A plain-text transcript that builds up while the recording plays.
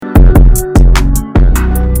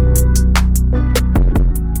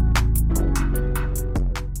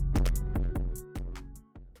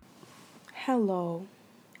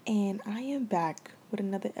with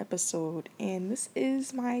another episode. And this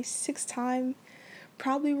is my sixth time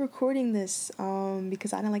probably recording this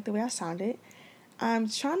because I didn't like the way I sounded. I'm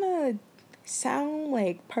trying to sound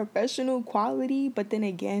like professional quality, but then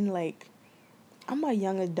again, like, I'm a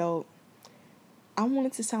young adult. I want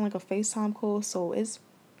it to sound like a FaceTime call, so it's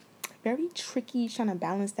very tricky trying to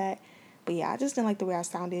balance that. But yeah, I just didn't like the way I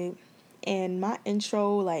sounded. And my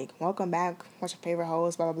intro, like, welcome back, what's your favorite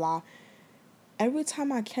host, blah, blah, blah. Every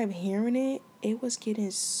time I kept hearing it, it was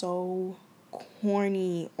getting so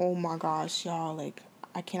corny. Oh my gosh, y'all. Like,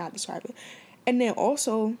 I cannot describe it. And then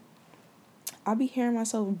also, I'll be hearing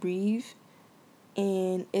myself breathe,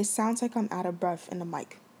 and it sounds like I'm out of breath in the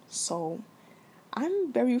mic. So,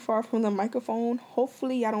 I'm very far from the microphone.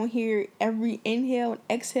 Hopefully, I don't hear every inhale and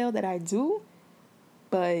exhale that I do.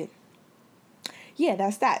 But, yeah,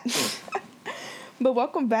 that's that. But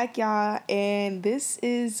welcome back, y'all, and this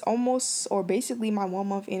is almost or basically my 1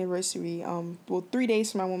 month anniversary. 3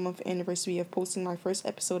 days from my 1 month anniversary of posting my first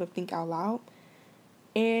episode of Think Out Loud.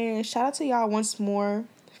 And shout out to y'all once more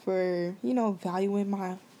for, valuing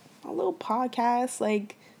my little podcast,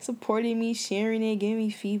 like supporting me, sharing it, giving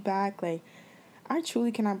me feedback. Like, I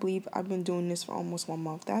truly cannot believe I've been doing this for almost 1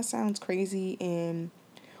 month. That sounds crazy, and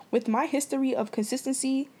with my history of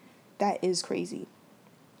consistency, that is crazy.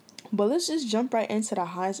 But let's just jump right into the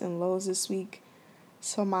highs and lows this week.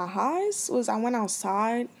 So my highs was I went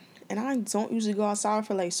outside, and I don't usually go outside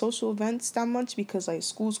for like social events that much because like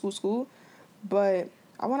school. But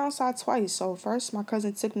I went outside twice. So first my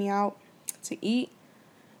cousin took me out to eat,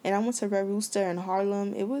 and I went to Red Rooster in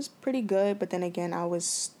Harlem. It was pretty good, but then again I was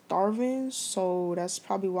starving, so that's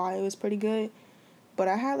probably why it was pretty good. But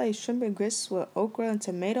I had like shrimp and grits with okra and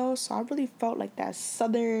tomatoes, so I really felt like that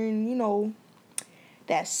southern,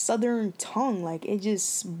 that southern tongue, like it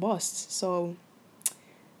just busts. So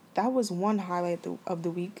that was one highlight of the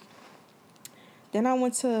week. Then I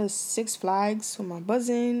went to Six Flags with my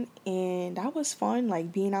cousin, and that was fun,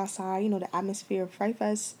 like being outside, the atmosphere of Fright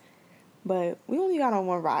Fest. But we only got on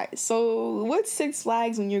one ride. So what's Six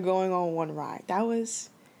Flags when you're going on one ride? That was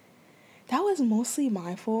mostly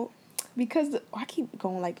my fault because I keep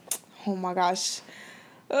going like, oh my gosh.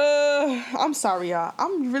 I'm sorry, y'all.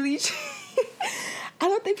 I'm really I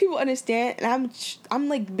don't think people understand, and I'm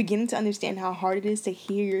like beginning to understand how hard it is to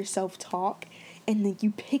hear yourself talk, and then you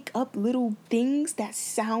pick up little things that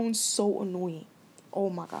sound so annoying. Oh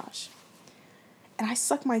my gosh. And I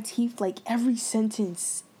suck my teeth like every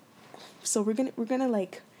sentence. So we're gonna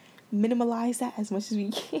like minimalize that as much as we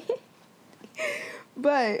can.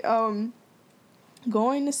 But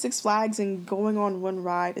going to Six Flags and going on one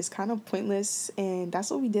ride is kind of pointless, and that's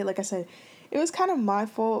what we did. Like I said, it was kind of my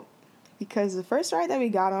fault because the first ride that we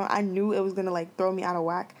got on, I knew it was gonna like throw me out of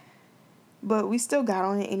whack, but we still got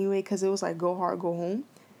on it anyway because it was like go hard, go home.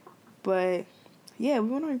 But yeah, we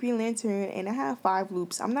went on Green Lantern, and I had 5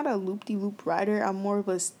 loops. I'm not a loop-de-loop rider. I'm more of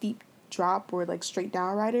a steep drop or like straight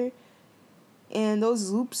down rider, and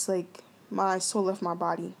those loops, like, my soul left my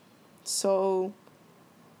body. So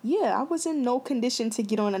yeah, I was in no condition to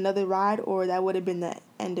get on another ride, or that would have been the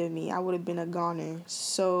end of me. I would have been a goner.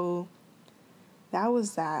 So that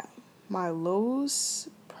was that. My lows,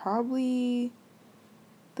 probably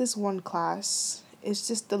this one class. It's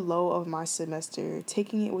just the low of my semester.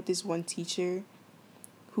 Taking it with this one teacher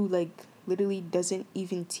who, like, literally doesn't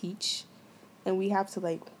even teach. And we have to,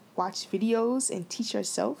 like, watch videos and teach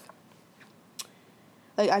ourselves.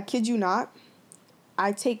 Like, I kid you not.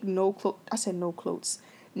 I take I said no clothes.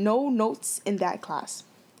 No notes in that class.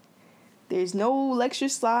 There's no lecture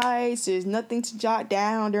slides. There's nothing to jot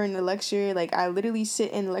down during the lecture. Like, I literally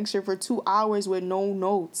sit in lecture for 2 hours with no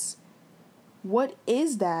notes. What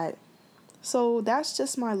is that? So that's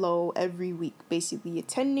just my low every week, basically,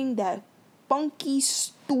 attending that funky,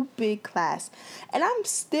 stupid class. And I'm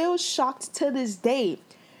still shocked to this day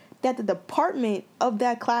that the department of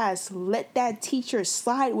that class let that teacher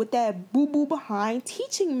slide with that boo-boo behind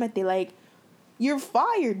teaching method. Like, you're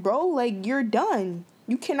fired, bro. Like, you're done.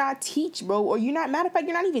 You cannot teach, bro. Or you're not, matter of fact,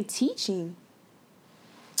 you're not even teaching.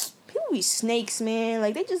 People be snakes, man.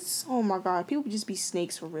 Like, they just, oh my God. People just be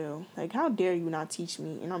snakes for real. Like, how dare you not teach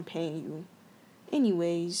me and I'm paying you.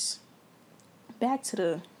 Anyways, back to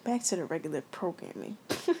the regular programming.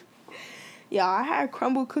 Yeah, I had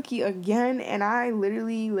crumble cookie again, and I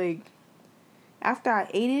literally, like, after I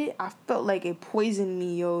ate it, I felt like it poisoned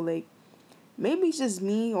me, yo. Like, maybe it's just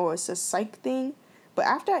me or it's a psych thing. But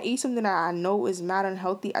after I eat something that I know is mad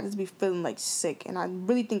unhealthy, I just be feeling like sick. And I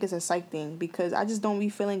really think it's a psych thing because I just don't be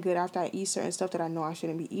feeling good after I eat certain stuff that I know I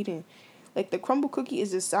shouldn't be eating. Like, the crumble cookie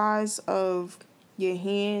is the size of your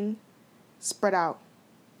hand spread out.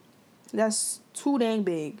 That's too dang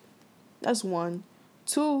big. That's one.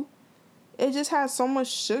 Two, it just had so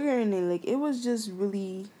much sugar in it. Like, it was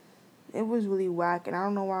really whack, and I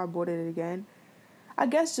don't know why I bought it again. I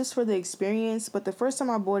guess just for the experience, but the first time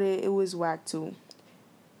I bought it, it was whack too.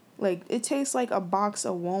 Like, it tastes like a box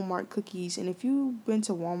of Walmart cookies, and if you've been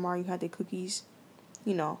to Walmart, you had the cookies,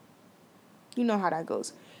 you know, you know how that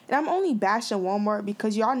goes. And I'm only bashing Walmart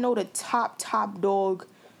because y'all know the top dog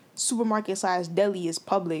supermarket slash deli is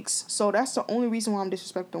Publix. So that's the only reason why I'm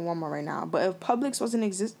disrespecting Walmart right now. But if Publix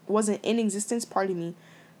wasn't in existence, pardon me,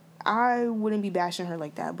 I wouldn't be bashing her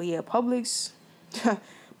like that. But yeah, Publix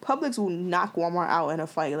Publix will knock Walmart out in a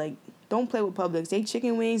fight. Like, don't play with Publix. They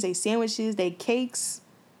chicken wings, they sandwiches, they cakes.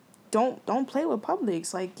 Don't play with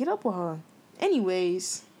Publix. Like, get up with her.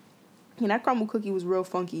 Anyways, yeah, that crumble cookie was real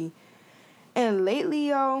funky. And lately,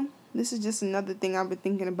 yo, this is just another thing I've been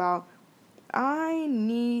thinking about. I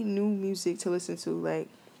need new music to listen to. Like,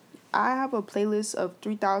 I have a playlist of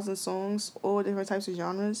 3,000 songs, all different types of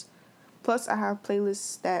genres. Plus, I have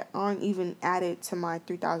playlists that aren't even added to my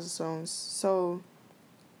 3,000 songs. So,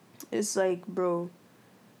 it's like, bro,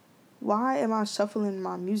 why am I shuffling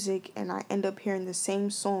my music and I end up hearing the same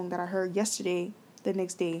song that I heard yesterday the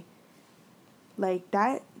next day? Like,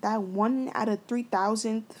 that 1 out of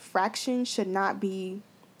 3,000th fraction should not be,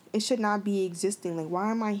 it should not be existing. Like, why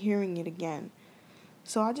am I hearing it again?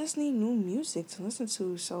 So I just need new music to listen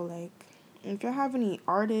to. So, like, if you have any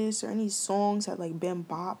artists or any songs that, like, been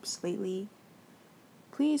bops lately,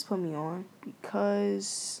 please put me on,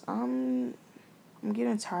 because I'm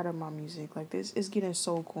getting tired of my music. Like, this is getting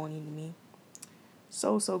so corny to me.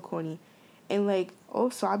 So corny. And, like,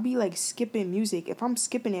 also, I be, like, skipping music. If I'm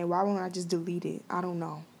skipping it, why won't I just delete it? I don't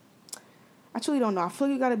know. I truly don't know. I feel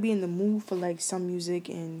like you gotta be in the mood for, like, some music.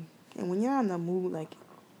 And when you're in the mood, like,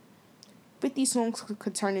 50 songs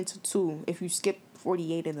could turn into 2 if you skip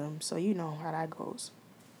 48 of them. So you know how that goes.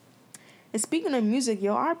 And speaking of music,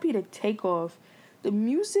 yo, RP to Takeoff. The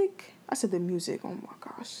music, I said the music, oh my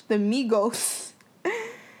gosh. The Migos.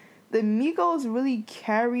 The Migos really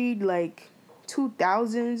carried, like,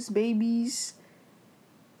 2000s babies.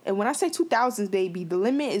 And when I say 2000s baby, the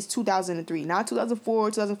limit is 2003. Not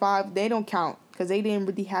 2004, 2005. They don't count because they didn't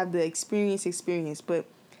really have the experience. But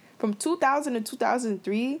from 2000 to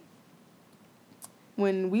 2003,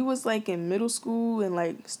 when we was, like, in middle school and,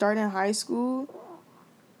 like, starting high school,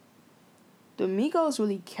 the Migos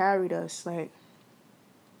really carried us. Like,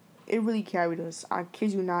 it really carried us. I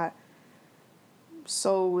kid you not.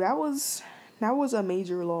 So that was a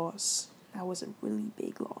major loss. That was a really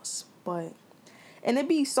big loss. But, and it'd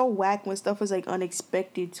be so whack when stuff is, like,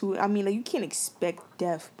 unexpected too. I mean, like, you can't expect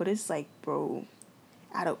death, but it's like, bro,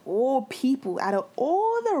 out of all people, out of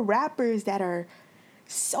all the rappers that are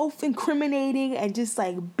self-incriminating and just,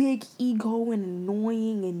 like, big ego and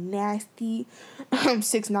annoying and nasty,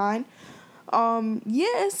 6ix9ine, yeah,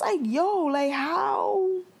 it's like, yo, like, how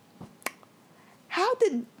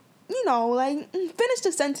did, like, finish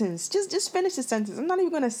the sentence. Just finish the sentence. I'm not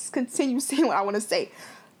even gonna continue saying what I want to say.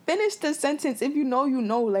 Finish the sentence. If you know, you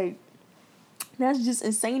know. Like, that's just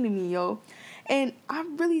insane to me, yo. And I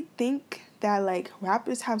really think that, like,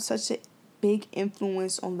 rappers have such a big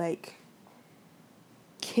influence on, like,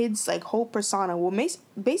 kids, like, whole persona. Well,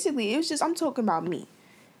 basically, it was just, I'm talking about me.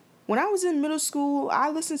 When I was in middle school, I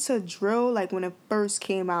listened to drill, like, when it first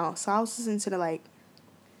came out. So I was listening to the, like,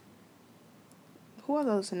 who was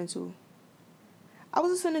I listening to? I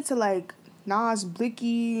was listening to, like, Nas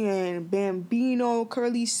Blicky and Bambino,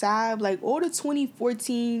 Curly Sav, like, all the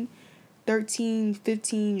 2014, 13,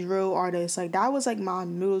 15 drill artists. Like, that was, like, my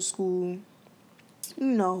middle school,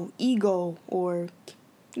 ego or,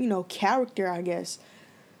 character, I guess.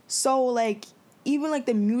 So, like, even, like,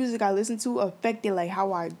 the music I listened to affected, like,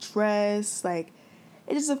 how I dress. Like,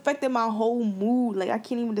 it just affected my whole mood. Like, I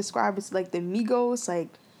can't even describe it. Like, the Migos, like,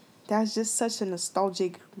 that's just such a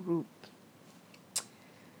nostalgic group.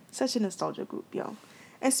 Such a nostalgic group, yo.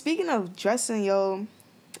 And speaking of dressing, yo,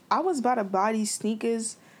 I was about to buy these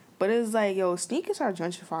sneakers, but it's like, yo, sneakers are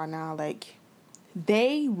gentrified now. Like,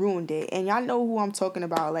 they ruined it. And y'all know who I'm talking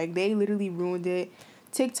about. Like, they literally ruined it.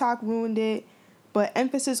 TikTok ruined it. But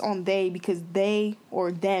emphasis on they, because they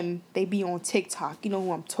or them, they be on TikTok. You know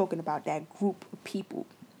who I'm talking about, that group of people.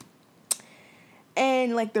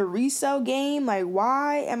 And, like, the resale game, like,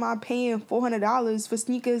 why am I paying $400 for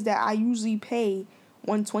sneakers that I usually pay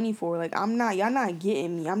 $120 for? Like, y'all not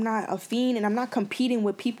getting me. I'm not a fiend, and I'm not competing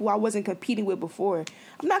with people I wasn't competing with before.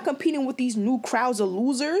 I'm not competing with these new crowds of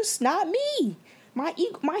losers. Not me.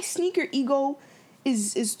 My sneaker ego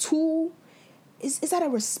is at a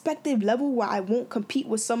respective level where I won't compete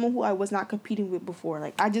with someone who I was not competing with before.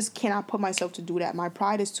 Like, I just cannot put myself to do that. My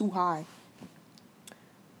pride is too high.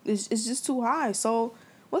 It's just too high. So,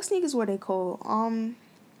 what sneakers were they called?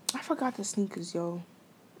 I forgot the sneakers, yo.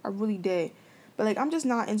 I really did. But like, I'm just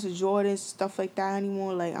not into Jordans stuff like that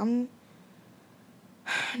anymore. Like,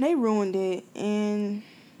 they ruined it, and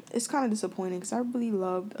it's kind of disappointing because I really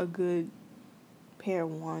loved a good pair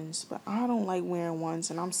of ones, but I don't like wearing ones,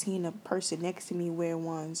 and I'm seeing a person next to me wear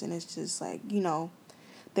ones, and it's just like,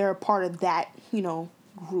 they're a part of that,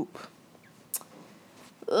 group.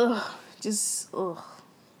 Ugh, just ugh.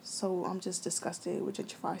 So I'm just disgusted with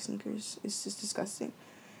gentrified sneakers. It's just disgusting.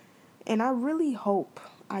 And I really hope,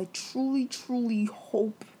 I truly, truly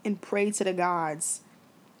hope and pray to the gods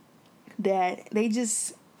that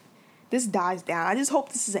this dies down. I just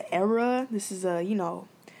hope this is an era. This is a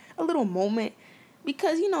little moment.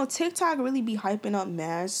 Because, TikTok really be hyping up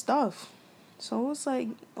mad stuff. So it's like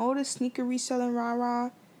all the sneaker reselling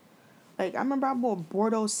rah-rah. Like, I remember I bought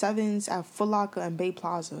Bordeaux 7s at Foot Locker and Bay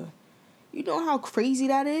Plaza. You know how crazy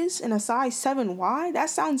that is? In a size 7Y? That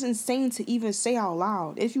sounds insane to even say out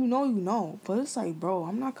loud. If you know, you know. But it's like, bro,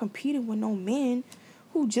 I'm not competing with no man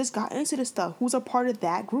who just got into this stuff, who's a part of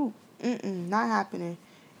that group. Not happening.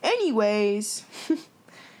 Anyways,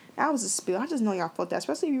 that was a spill. I just know y'all felt that,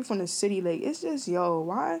 especially if you're from the city. Like, it's just, yo,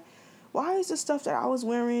 why is the stuff that I was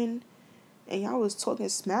wearing and y'all was talking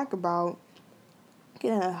smack about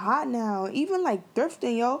getting hot now? Even, like,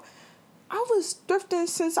 thrifting, yo. I was thrifting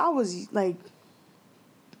since I was, like,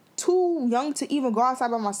 too young to even go outside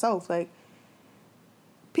by myself. Like,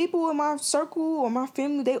 people in my circle or my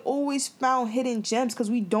family, they always found hidden gems because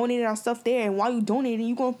we donated our stuff there. And while you donating,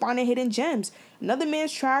 you going to find the hidden gems. Another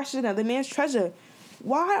man's trash is another man's treasure.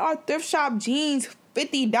 Why are thrift shop jeans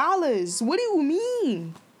 $50? What do you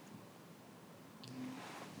mean?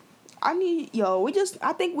 I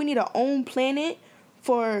think we need our own planet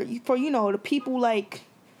for the people like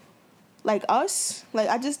us. Like,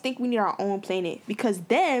 I just think we need our own planet because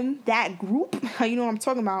that group, you know what I'm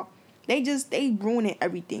talking about, they ruining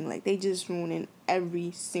everything. Like, they just ruining every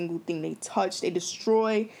single thing they touch. They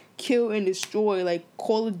destroy, kill, and destroy. Like,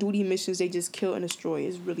 Call of Duty missions, they just kill and destroy.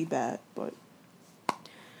 It's really bad, but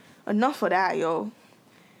enough of that, yo.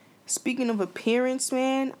 Speaking of appearance,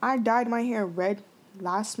 man, I dyed my hair red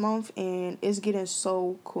last month, and it's getting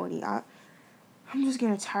so corny. I'm just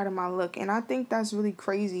getting tired of my look, and I think that's really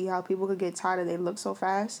crazy how people could get tired of their look so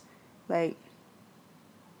fast. Like,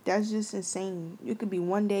 that's just insane. You could be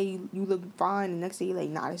one day you look fine, and the next day you're like,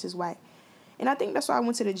 nah, this is whack. And I think that's why I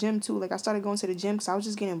went to the gym too. Like, I started going to the gym because I was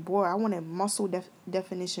just getting bored. I wanted muscle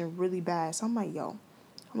definition really bad. So I'm like, yo, I'm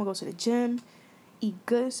gonna go to the gym, eat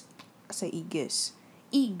good. I say eat good.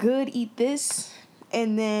 Eat good, eat this,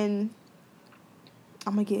 and then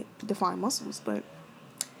I'm gonna get defined muscles. But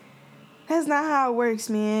that's not how it works,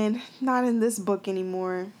 man. Not in this book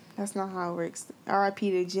anymore. That's not how it works.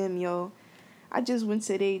 R.I.P. to the gym, yo. I just went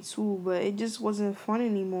today too, but it just wasn't fun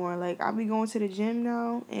anymore. Like, I be going to the gym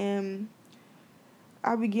now, and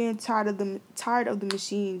I be getting tired of the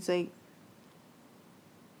machines. Like,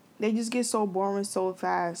 they just get so boring so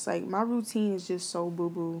fast. Like, my routine is just so boo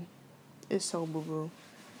boo. It's so boo boo.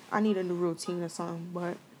 I need a new routine or something.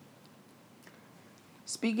 But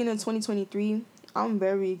speaking of 2023, I'm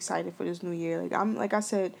very excited for this new year. Like I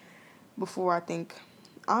said before, I think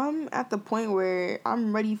I'm at the point where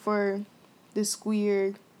I'm ready for this school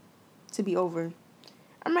year to be over.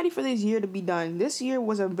 I'm ready for this year to be done. This year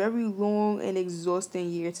was a very long and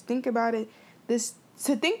exhausting year. To think about it,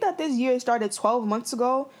 to think that this year started 12 months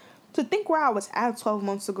ago, to think where I was at 12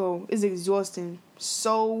 months ago is exhausting.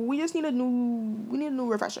 So we just need a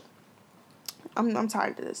new refresher. I'm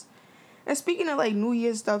tired of this. And speaking of like New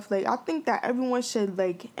Year's stuff, like I think that everyone should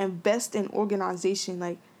like invest in organization.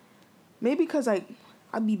 Like, maybe because like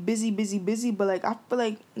I be busy, but like I feel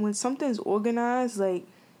like when something's organized, like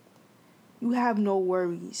you have no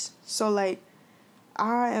worries. So like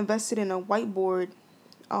I invested in a whiteboard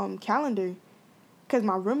calendar because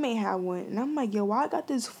my roommate had one, and I'm like, yo, why I got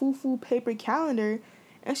this foo paper calendar,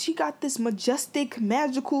 and she got this majestic,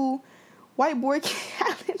 magical whiteboard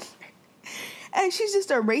calendar, and she's just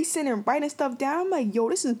erasing and writing stuff down. I'm like, yo,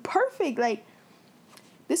 this is perfect. Like,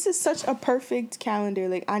 this is such a perfect calendar.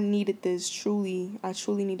 Like, I needed this, truly. I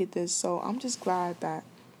truly needed this. So I'm just glad that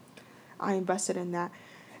I invested in that.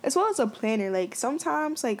 As well as a planner. Like,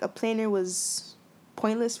 sometimes, like, a planner was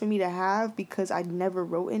pointless for me to have because I never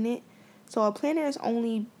wrote in it. So a planner is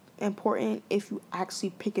only important if you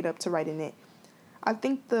actually pick it up to write in it. I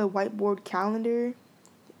think the whiteboard calendar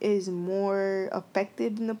is more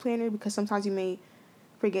effective than the planner because sometimes you may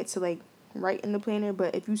forget to, like, write in the planner,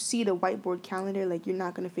 but if you see the whiteboard calendar, like, you're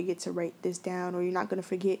not going to forget to write this down, or you're not going to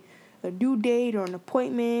forget a due date or an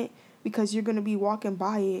appointment because you're going to be walking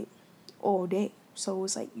by it all day. So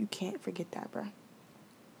it's like, you can't forget that, bro.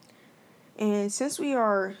 And since we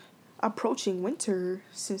are approaching winter,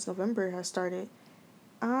 since November has started,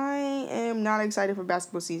 I am not excited for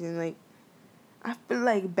basketball season. Like, I feel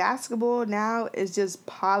like basketball now is just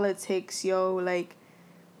politics, yo. Like,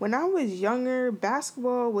 when I was younger,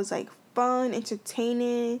 basketball was like fun,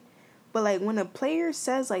 entertaining. But like when a player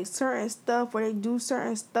says like certain stuff or they do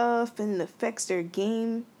certain stuff and it affects their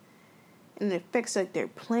game and it affects like their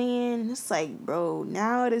playing, it's like, bro,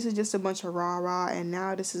 now this is just a bunch of rah-rah and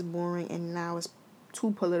now this is boring and now it's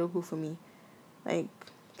too political for me. Like,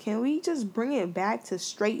 can we just bring it back to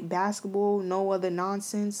straight basketball, no other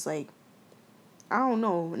nonsense? Like, I don't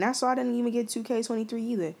know. And that's why I didn't even get 2K23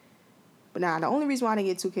 either. But nah, the only reason why I didn't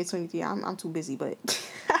get 2K23, I'm too busy, but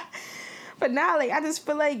but now, like, I just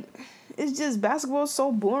feel like it's just basketball is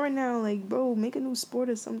so boring now. Like, bro, make a new sport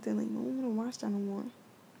or something. Like, no one wanna watch that no more.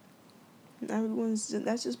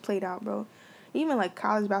 That's just played out, bro. Even like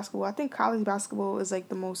college basketball, I think college basketball is like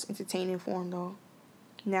the most entertaining form though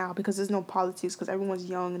now, because there's no politics, because everyone's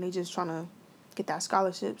young and they just trying to get that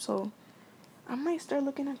scholarship. So I might start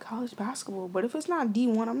looking at college basketball, but if it's not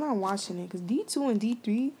D1, I'm not watching it, because D2 and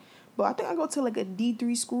D3. But I think I go to like a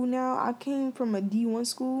D3 school now. I came from a D1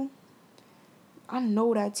 school. I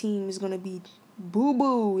know that team is gonna be boo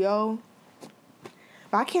boo, yo.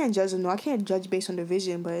 But I can't judge them though. I can't judge based on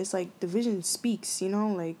division, but it's like division speaks, you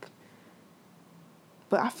know, like.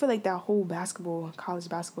 But I feel like that whole college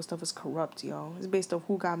basketball stuff is corrupt, yo. It's based off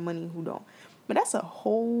who got money, who don't. But that's a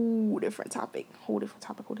whole different topic. Whole different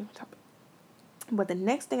topic. But the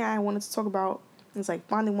next thing I wanted to talk about is like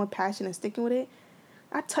finding one passion and sticking with it.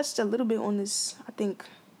 I touched a little bit on this, I think,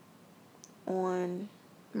 on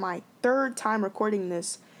my third time recording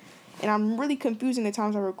this. And I'm really confusing the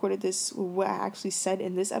times I recorded this with what I actually said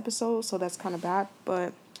in this episode, so that's kind of bad.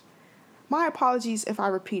 But my apologies if I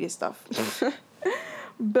repeated stuff.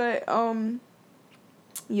 But,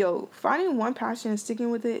 finding one passion and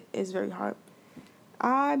sticking with it is very hard.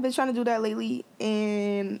 I've been trying to do that lately,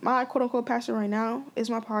 and my quote-unquote passion right now is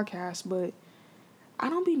my podcast, but I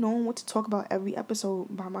don't be knowing what to talk about every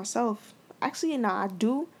episode by myself. Actually, I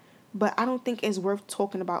do, but I don't think it's worth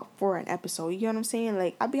talking about for an episode. You know what I'm saying?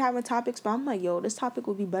 Like, I be having topics, but I'm like, yo, this topic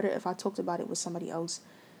would be better if I talked about it with somebody else.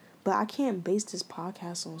 But I can't base this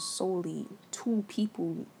podcast on solely 2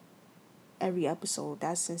 people every episode.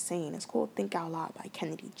 That's insane. It's called Think Out Loud by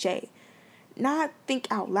Kennedy J. Not Think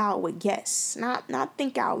Out Loud with guests. Not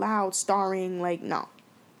Think Out Loud starring, like, no.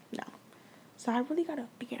 So I really gotta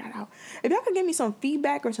figure that out. If y'all could give me some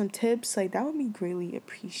feedback or some tips, like, that would be greatly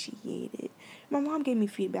appreciated. My mom gave me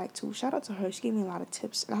feedback too. Shout out to her. She gave me a lot of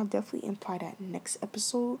tips, and I'll definitely imply that next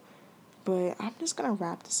episode. But I'm just gonna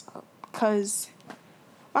wrap this up because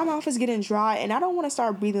my mouth is getting dry, and I don't want to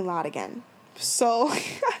start breathing loud again. So,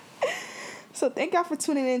 so thank y'all for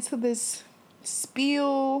tuning into this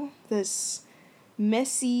spiel, this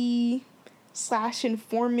messy /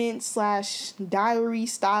 informant / diary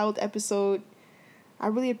styled episode. I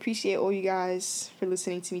really appreciate all you guys for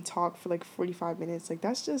listening to me talk for like 45 minutes. Like,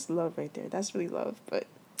 that's just love right there. That's really love. But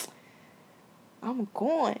I'm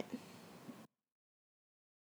going.